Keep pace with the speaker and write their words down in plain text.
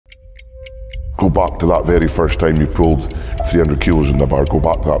Go back to that very first time you pulled 300 kilos in the bar, go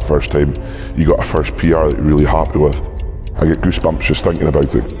back to that first time you got a first PR that you're really happy with. I get goosebumps just thinking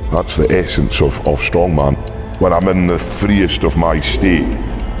about it. That's the essence of strongman. When I'm in the freest of my state,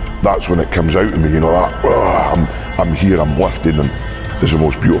 that's when it comes out of me, you know, that, I'm here, I'm lifting, and it's the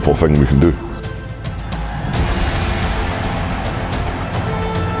most beautiful thing we can do.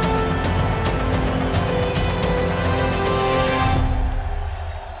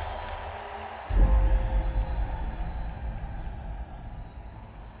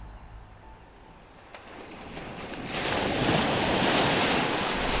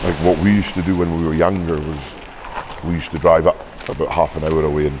 Like what we used to do when we were younger was we used to drive up about half an hour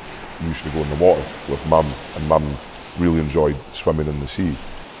away and we used to go in the water with Mum, and Mum really enjoyed swimming in the sea.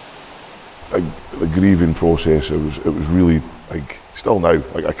 Like the grieving process, it was really, like, still now,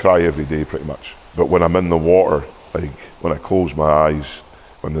 like I cry every day pretty much. But when I'm in the water, like when I close my eyes,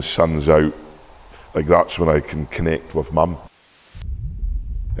 when the sun's out, like that's when I can connect with Mum.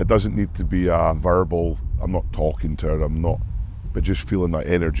 It doesn't need to be a verbal, I'm not talking to her, but just feeling that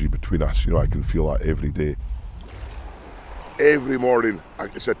energy between us, you know, I can feel that every day. Every morning,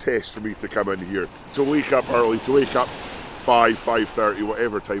 it's a test for me to come in here, to wake up early, to wake up 5:30,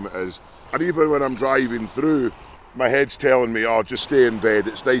 whatever time it is. And even when I'm driving through, my head's telling me, oh, just stay in bed,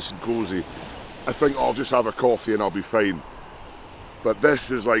 it's nice and cozy. I think, oh, I'll just have a coffee and I'll be fine. But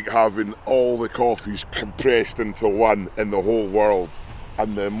this is like having all the coffees compressed into one in the whole world,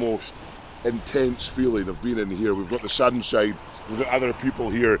 and the most intense feeling of being in here. We've got the sunshine, we've got other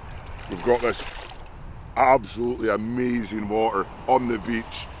people here, we've got this absolutely amazing water on the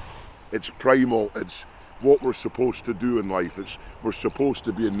beach. It's primal, it's what we're supposed to do in life. We're supposed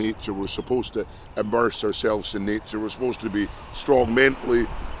to be in nature, we're supposed to immerse ourselves in nature, we're supposed to be strong mentally,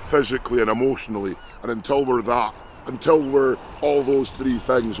 physically and emotionally, and until we're that, until we're all those three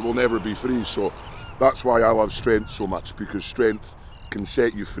things, we'll never be free. So that's why I love strength so much, because strength can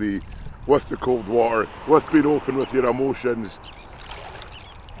set you free with the cold water, with being open with your emotions,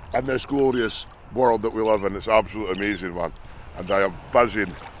 and this glorious world that we live in. It's absolutely amazing, man. And I am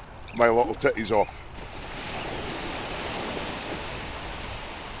buzzing my little titties off.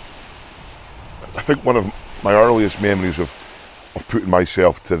 I think one of my earliest memories of putting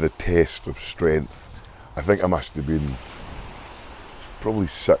myself to the test of strength, I think I must have been probably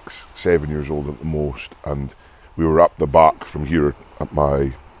 6, 7 years old at the most, and we were up the back from here at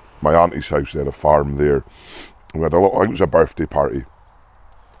my auntie's house. They had a farm there. We had I think it was a birthday party,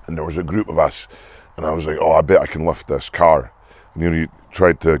 and there was a group of us, and I was like, oh, I bet I can lift this car. And you know, you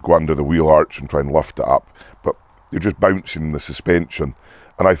tried to go under the wheel arch and try and lift it up, but you're just bouncing in the suspension.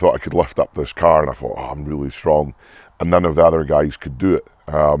 And I thought I could lift up this car, and I thought, oh, I'm really strong. And none of the other guys could do it.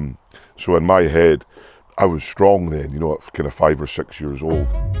 So in my head, I was strong then, you know, at kind of 5 or 6 years old.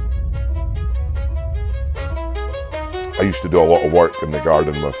 I used to do a lot of work in the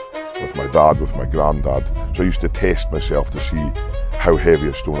garden with my dad, with my granddad. So I used to test myself to see how heavy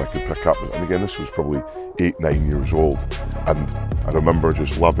a stone I could pick up. And again, this was probably 8, 9 years old. And I remember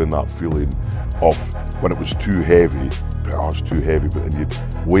just loving that feeling of when it was too heavy, oh, it's too heavy, but then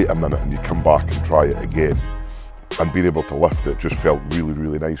you'd wait a minute and you'd come back and try it again. And being able to lift it just felt really,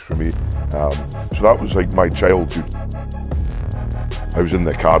 really nice for me. So that was like my childhood. I was in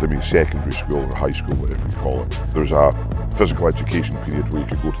the academy, secondary school or high school, whatever you call it. There was a physical education period where you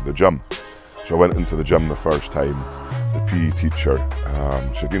could go to the gym. So I went into the gym the first time. The PE teacher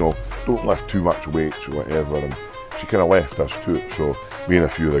said, you know, don't lift too much weights or whatever. And she kind of left us to it. So me and a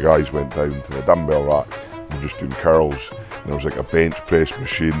few of the guys went down to the dumbbell rack and were just doing curls. And there was like a bench press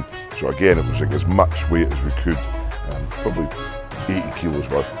machine. So again, it was like as much weight as we could. Probably 80 kilos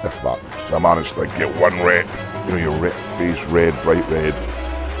worth, if that. So I managed to like get one rep, you know, your face red, bright red,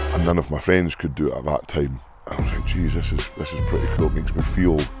 and none of my friends could do it at that time. And I was like, geez, this is pretty cool. It makes me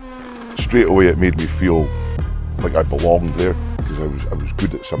feel, straight away it made me feel like I belonged there, because I was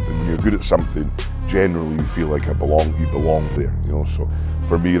good at something. When you're good at something, generally you feel like you belong there, you know. So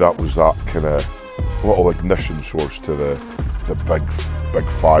for me, that was that kind of little ignition source to the big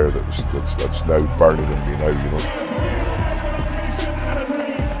fire that's now burning in me now, you know.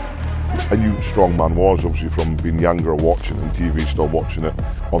 I knew what Strongman was, obviously, from being younger, watching it on TV, still watching it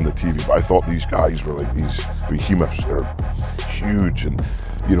on the TV, but I thought these guys were like these behemoths. They're huge, and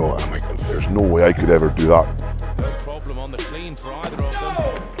you know, I'm like, there's no way I could ever do that. No problem on the clean for either of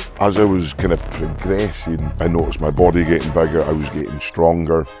them. As I was kind of progressing, I noticed my body getting bigger, I was getting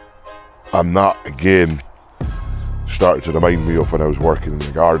stronger, and that again started to remind me of when I was working in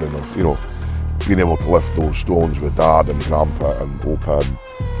the garden, of, you know, being able to lift those stones with Dad and Grandpa and Opa, and,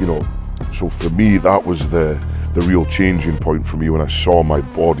 you know. So for me, that was the the real changing point for me when I saw my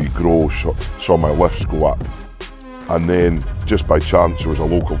body grow, saw my lifts go up. And then, just by chance, there was a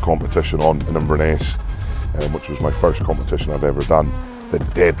local competition on in Inverness, which was my first competition I've ever done. The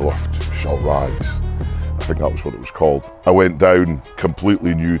deadlift shall rise. I think that was what it was called. I went down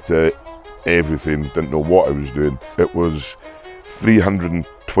completely new to everything, didn't know what I was doing. It was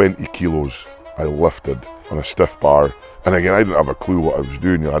 320 kilos I lifted on a stiff bar. And again, I didn't have a clue what I was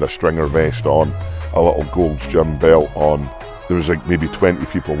doing. I had a stringer vest on, a little Gold's Gym belt on. There was like maybe 20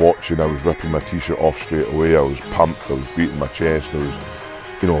 people watching. I was ripping my t-shirt off straight away. I was pumped, I was beating my chest. There was,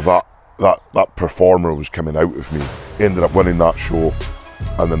 you know, that performer was coming out of me. Ended up winning that show.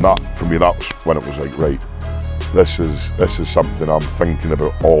 And then that, for me, that's when it was like, right, this is something I'm thinking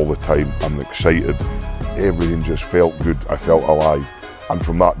about all the time. I'm excited. Everything just felt good. I felt alive. And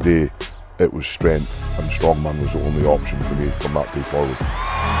from that day, it was strength, and Strongman was the only option for me from that day forward.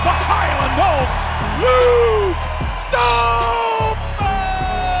 The Highland of Lou Stoltman!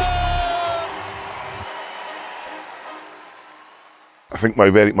 I think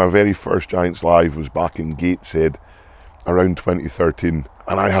my very first Giants Live was back in Gateshead around 2013,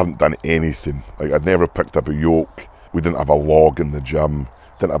 and I hadn't done anything. Like, I'd never picked up a yoke. We didn't have a log in the gym.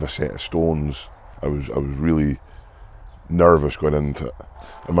 Didn't have a set of stones. I was really nervous going into it.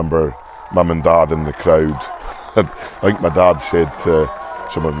 I remember Mum and Dad in the crowd. And I think my dad said to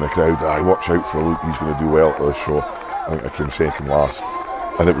someone in the crowd, watch out for Luke, he's going to do well at this show. I think I came second last.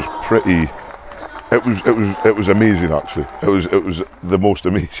 And it was pretty, it was amazing actually. It was the most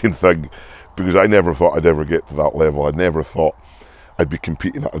amazing thing, because I never thought I'd ever get to that level. I never thought I'd be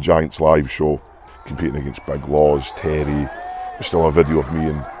competing at a Giants Live show, competing against Big Laws, Terry. There's still a video of me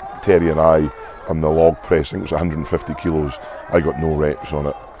and Terry and I on the log press. I think it was 150 kilos. I got no reps on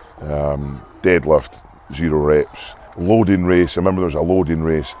it. Deadlift, 0 reps. Loading race, I remember there was a loading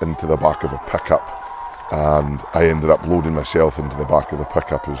race into the back of a pickup, and I ended up loading myself into the back of the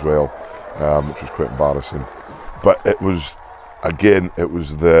pickup as well, which was quite embarrassing. But it was, again, it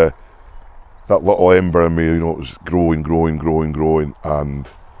was that little ember in me, you know, it was growing,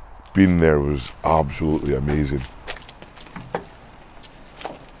 and being there was absolutely amazing.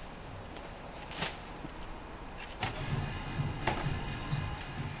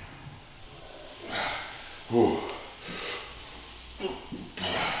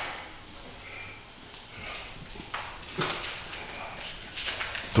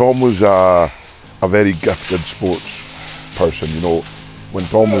 Tom was a very gifted sports person, you know. When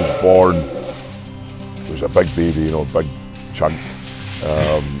Tom was born, he was a big baby, you know, big chunk.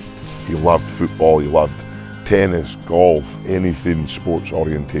 He loved football, he loved tennis, golf, anything sports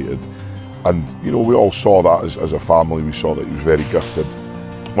orientated. And, you know, we all saw that as a family. We saw that he was very gifted.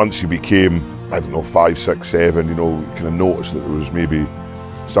 Once he became, I don't know, 5, 6, 7, you know, you kind of noticed that there was maybe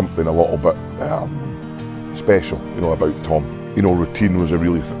something a little bit special, you know, about Tom. You know, routine was a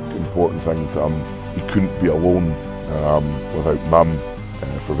really important thing to him. He couldn't be alone without Mum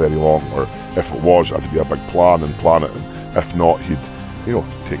for very long, or if it was, it had to be a big plan and plan it, and if not, he'd, you know,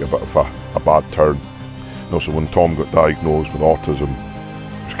 take a bit of a bad turn. And also when Tom got diagnosed with autism,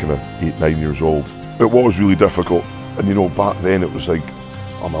 he was kind of 8, 9 years old. It was really difficult, and you know, back then it was like,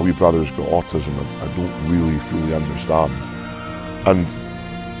 oh, my wee brother's got autism and I don't really fully understand. And,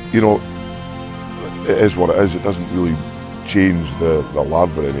 you know, it is what it is. It doesn't really change the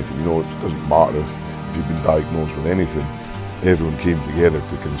love or anything, you know. It doesn't matter if you've been diagnosed with anything. Everyone came together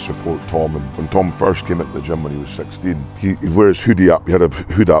to kind of support Tom. And when Tom first came into the gym when he was 16, he'd wear his hoodie up, he had a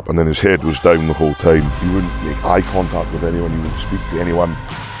hood up, and then his head was down the whole time. He wouldn't make eye contact with anyone, he wouldn't speak to anyone.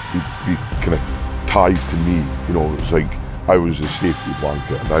 He'd be kind of tied to me, you know. It was like I was his safety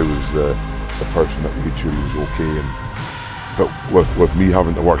blanket, and I was the person that made sure he was okay. But with me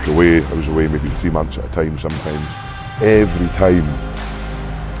having to work away, I was away maybe 3 months at a time sometimes. Every time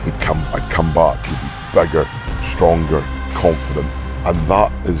I'd come back, he'd be bigger, stronger, confident. And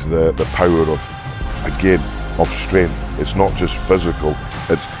that is the power of, again, of strength. It's not just physical,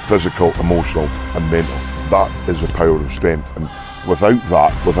 it's physical, emotional and mental. That is the power of strength. And without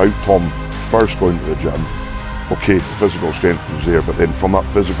that, without Tom first going to the gym, okay, the physical strength was there, but then from that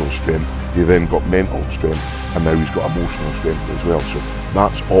physical strength, he then got mental strength, and now he's got emotional strength as well. So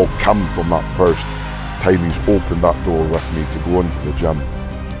that's all come from that first time he's opened that door with me to go into the gym.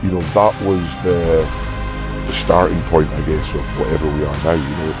 You know, that was the starting point, I guess, of whatever we are now.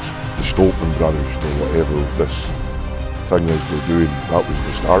 You know, it's the Stoltman brothers, or whatever this thing is we're doing. That was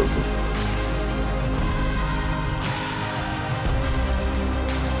the start of it.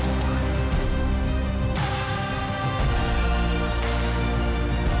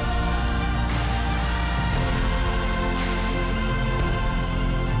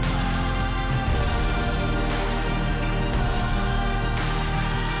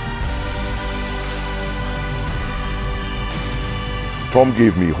 Tom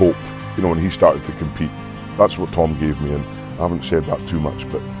gave me hope, you know, when he started to compete. That's what Tom gave me, and I haven't said that too much,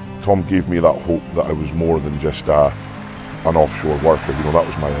 but Tom gave me that hope that I was more than just an offshore worker. You know, that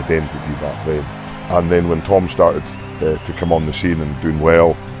was my identity back then. And then when Tom started to come on the scene and doing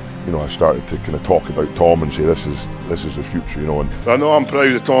well, you know, I started to kind of talk about Tom and say this is the future, you know. And I know I'm proud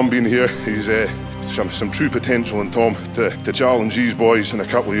of Tom being here. He's some true potential in Tom to challenge these boys in a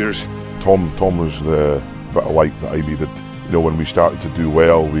couple of years. Tom was the bit of light that I needed. You know, when we started to do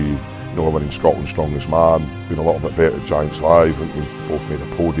well, we winning Scotland's Strongest Man, being a little bit better at Giants Live, and we both made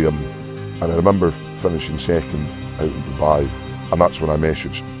a podium. And I remember finishing second out in Dubai, and that's when I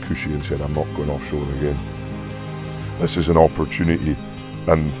messaged Cushy and said, I'm not going offshore again. This is an opportunity,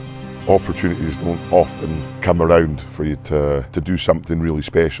 and opportunities don't often come around for you to do something really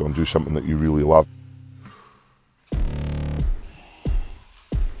special and do something that you really love.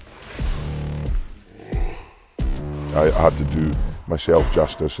 I had to do myself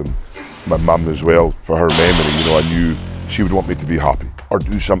justice, and my mum as well, for her memory. You know, I knew she would want me to be happy or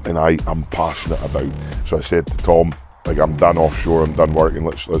do something I'm passionate about. So I said to Tom, like, I'm done offshore, I'm done working,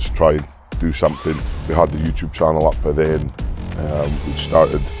 let's try and do something. We had the YouTube channel up by then. We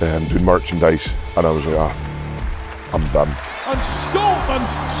started doing merchandise, and I was like, I'm done. And Stoltman,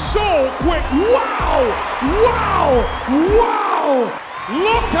 so quick, wow, wow, wow!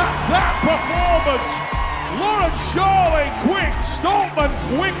 Look at that performance! Lawrence Shawley quick, Stoltman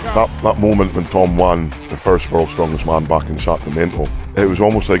quicker. That moment when Tom won the first World's Strongest Man back in Sacramento, it was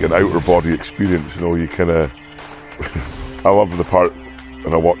almost like an outer body experience, you know. You kind of, I love the part,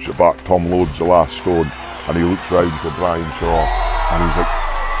 and I watch it back, Tom loads the last stone, and he looks round to Brian Shaw,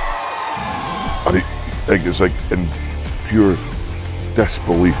 and it's like in pure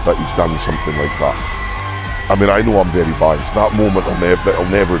disbelief that he's done something like that. I mean, I know I'm very biased. That moment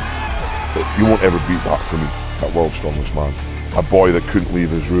you won't ever beat that for me, that World's Strongest Man. A boy that couldn't leave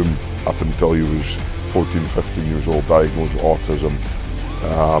his room up until he was 14, 15 years old, diagnosed with autism.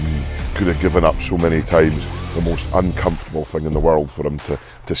 Could have given up so many times. The most uncomfortable thing in the world for him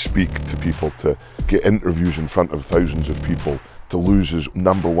to speak to people, to get interviews in front of thousands of people, to lose his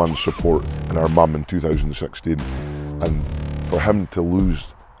 #1 support in our mum in 2016. And for him to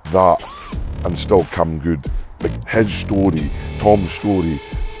lose that and still come good, like his story, Tom's story,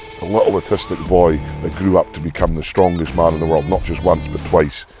 a little autistic boy that grew up to become the strongest man in the world, not just once but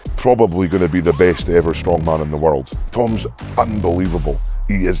twice, probably going to be the best ever strongman in the world. Tom's unbelievable.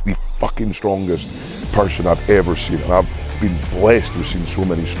 He is the fucking strongest person I've ever seen, and I've been blessed with seeing so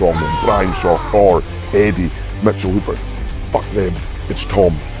many strongmen. Brian Shaw, Thor, Eddie, Mitchell Hooper. Fuck them, it's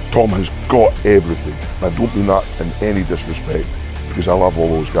Tom. Tom has got everything. And I don't mean that in any disrespect, because I love all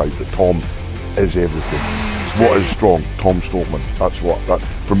those guys, but Tom is everything. What is strong? Tom Stoltman.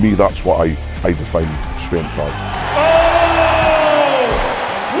 For me, that's what I define strength as. Oh!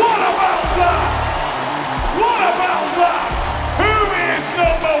 What about that? What about that? Who is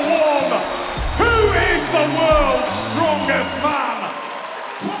 #1? Who is the world's strongest man?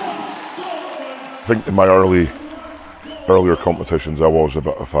 Tom Stoltman. I think in my earlier competitions, I was a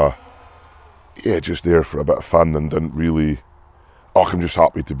bit of just there for a bit of fun and didn't really. I'm just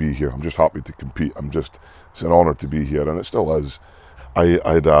happy to be here. I'm just happy to compete. It's an honour to be here, and it still is. I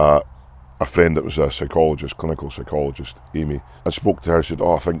had a friend that was a psychologist, clinical psychologist, Amy. I spoke to her, said,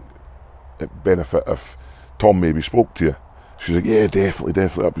 I think it'd benefit if Tom maybe spoke to you. She's like, yeah, definitely,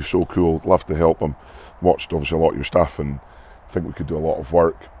 that'd be so cool. Love to help him. Watched obviously a lot of your stuff and think we could do a lot of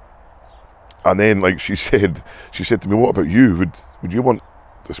work. And then, like she said to me, what about you? Would you want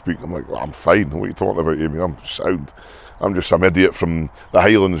to speak? I'm like, I'm fine. What are you talking about, Amy? I'm sound. I'm just some idiot from the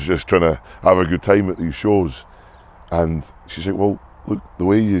Highlands just trying to have a good time at these shows. And she's like, well, look, the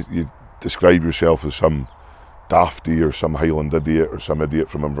way you describe yourself as some dafty or some Highland idiot or some idiot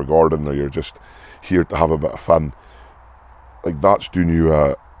from Invergordon, or you're just here to have a bit of fun, like that's doing you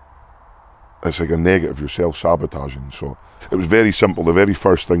it's like a negative, you're self-sabotaging. So it was very simple. The very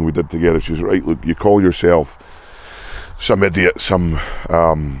first thing we did together, she was right, look, you call yourself some idiot, some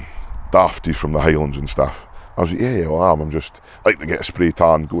dafty from the Highlands and stuff. I was like, yeah, well, I'm just like to get a spray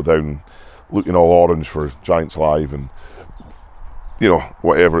tan, go down looking all orange for Giants Live, and you know,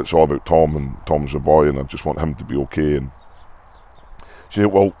 whatever. It's all about Tom, and Tom's a boy, and I just want him to be okay. And she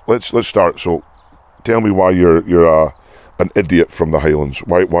said, well, let's start. So tell me why you're an idiot from the Highlands.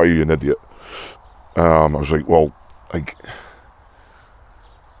 Why are you an idiot? I was like, well, like,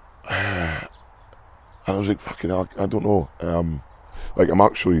 and I was like, fucking hell, I don't know. Like, I'm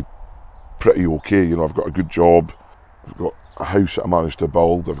actually pretty okay, you know. I've got a good job, I've got a house that I managed to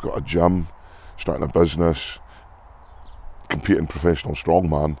build, I've got a gym, starting a business, competing professional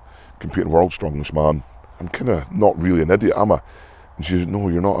strongman, competing world's strongest man. I'm kind of not really an idiot, am I? And she says, no,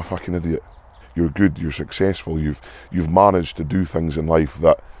 you're not a fucking idiot. You're good, you're successful, you've managed to do things in life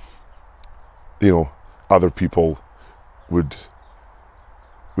that, you know, other people would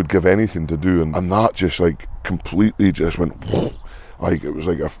give anything to do. And that just like completely just went, whoa. Like it was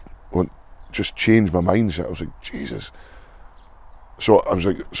like just changed my mindset. I was like, Jesus. So I was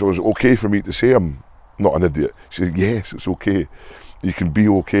like, so is it okay for me to say I'm not an idiot? She said, yes, it's okay. You can be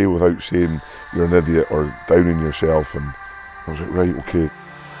okay without saying you're an idiot or downing yourself. And I was like, right, okay.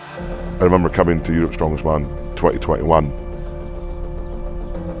 I remember coming to Europe's Strongest Man 2021,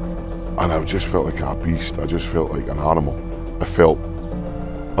 and I just felt like a beast. I just felt like an animal. I felt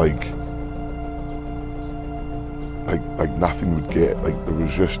like nothing would get, like there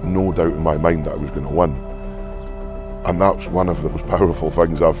was just no doubt in my mind that I was going to win. And that's one of the most powerful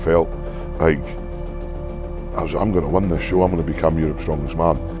things I've felt. Like, I'm going to win this show, I'm going to become Europe's Strongest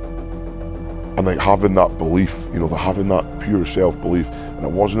Man. And like having that belief, you know, having that pure self-belief, and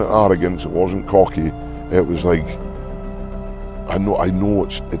it wasn't arrogance, it wasn't cocky, it was like, I know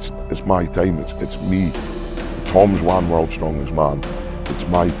it's my time, it's me. Tom's one World's Strongest Man. It's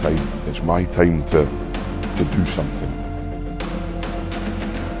my time to do something.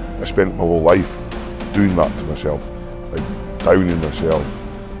 I spent my whole life doing that to myself, like downing myself,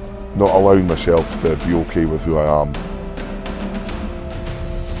 not allowing myself to be okay with who I am.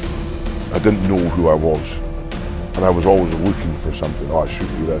 I didn't know who I was, and I was always looking for something. Oh, I should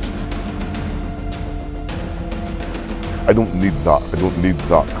do this. I don't need that. I don't need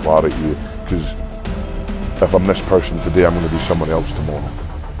that clarity, because if I'm this person today, I'm going to be someone else tomorrow.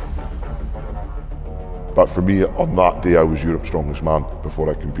 But for me, on that day, I was Europe's Strongest Man before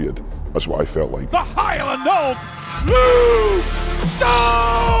I competed. That's what I felt like. The Highland dog, Luke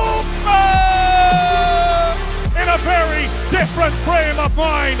Stoltman! In a very different frame of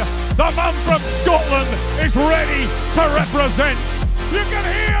mind, the man from Scotland is ready to represent. You can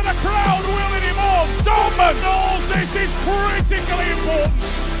hear the crowd willing him on. Stoltman knows this is critically important.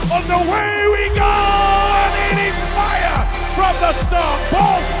 On the way we go, and it is fire from the start.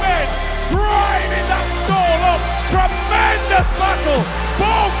 Both men driving that stall up. Tremendous battle.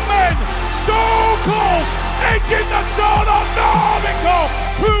 Both men so close. Edging the stall on Nordico.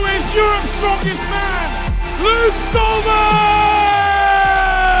 Who is Europe's Strongest Man? Luke Stoltman!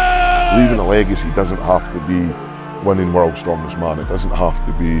 Leaving a legacy doesn't have to be winning World's Strongest Man. It doesn't have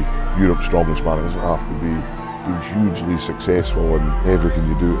to be Europe's Strongest Man. It doesn't have to be being hugely successful in everything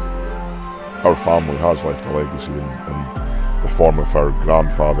you do. Our family has left a legacy in the form of our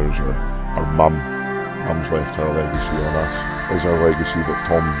grandfathers or our mum. Mum's left her legacy on us. Is our legacy that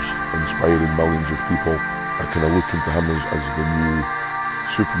Tom's inspiring millions of people are kind of looking to him as the new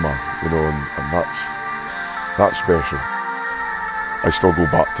Superman, you know, and that's special. I still go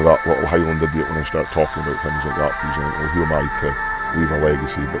back to that little Highland idiot when I start talking about things like that, because I think, well, who am I to leave a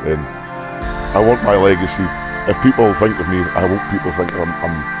legacy? But then I want my legacy. If people think of me, I hope people think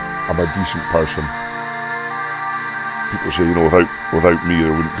I'm a decent person. People say, you know, without me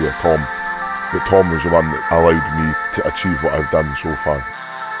there wouldn't be a Tom. But Tom was the one that allowed me to achieve what I've done so far.